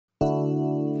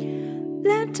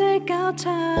take our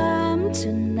time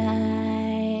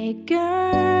tonight,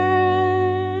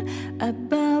 girl,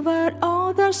 above what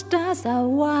all the stars are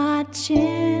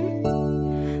watching.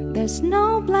 There's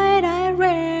no place I'd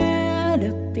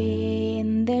rather be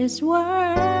in this world.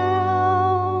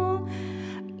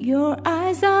 Your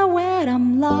eyes are where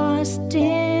I'm lost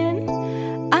in.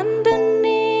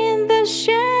 Underneath the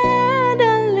chandelier,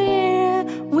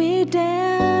 we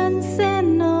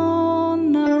dancing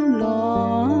on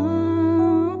alone.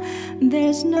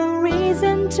 There's no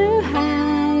reason to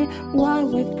hide what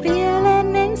we're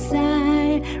feeling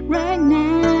inside right now.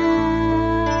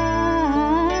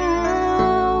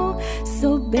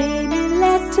 So baby,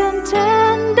 let's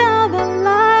turn down the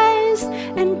lights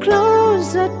and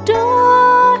close the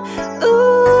door.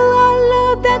 Ooh, I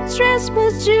love that dress,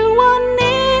 but you won't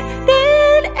need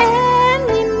it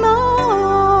anymore.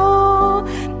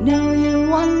 No, you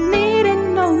won't need it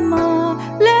no more.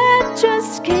 Let's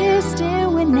just kiss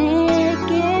till we're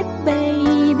naked,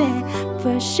 baby.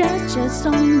 First shot just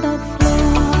on the floor.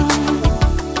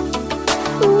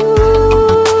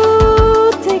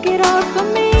 Ooh, take it off for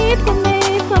me, for me,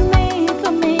 for me,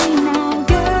 for me now,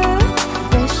 girl.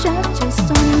 First shot just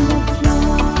on the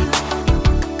floor.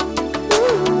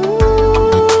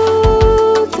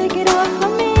 Ooh, take it off for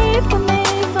me, for me,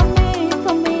 for me,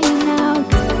 for me now,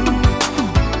 girl.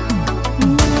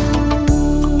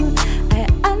 Ooh, I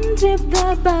unzip the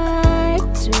bag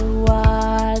to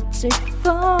watch it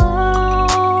fall.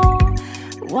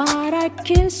 While I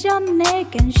kiss your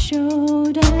neck and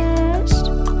shoulders.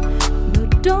 No,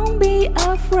 don't be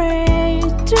afraid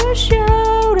to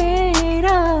show it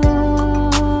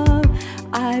up.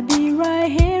 I'll be right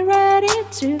here ready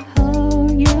to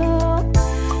hold you.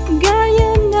 Girl,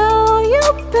 you know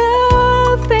you're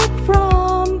perfect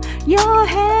from your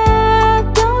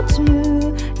head down to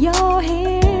your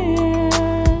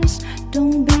ears.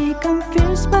 Don't be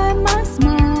confused by my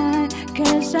smile,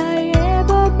 'cause I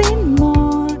ever been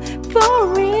more for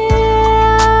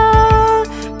real,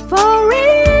 for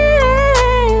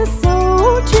real. So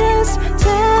just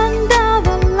turn down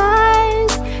the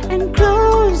lights and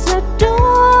close the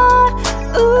door.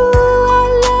 Ooh, I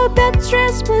love that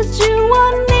dress, but you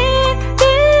won't need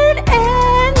it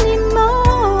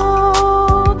anymore.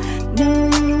 No,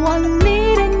 you won't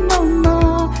need it no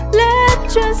more.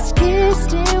 Let's just kiss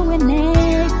till we're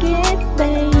naked,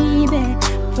 baby.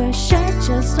 First shot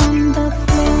just on the floor.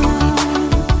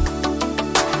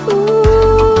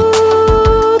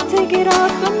 Ooh, take it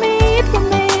off for me, for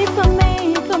me, for me,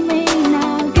 for me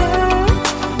now, girl.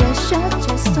 First shot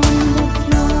just on the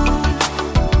floor.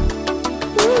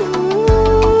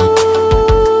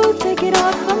 Ooh, take it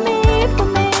off for me, for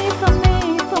me, for me,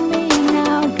 for me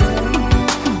now, girl.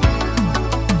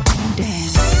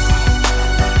 Dance.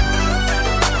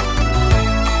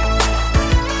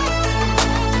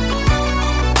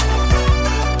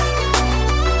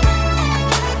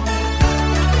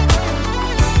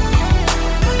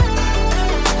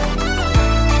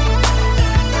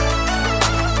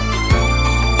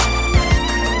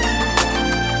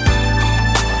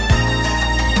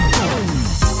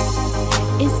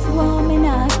 It's warming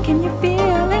up, can you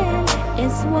feel it?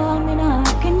 It's warming up,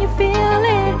 can you feel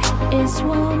it? It's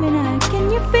warming up, can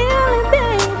you feel it,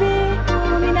 baby?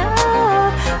 Warming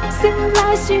up, seems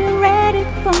like you're ready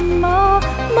for more,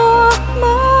 more,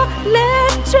 more.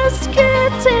 Let's just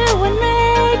get till we're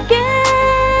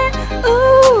naked.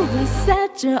 Ooh,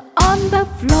 Versace on the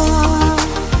floor.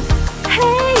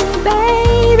 Hey,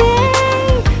 baby.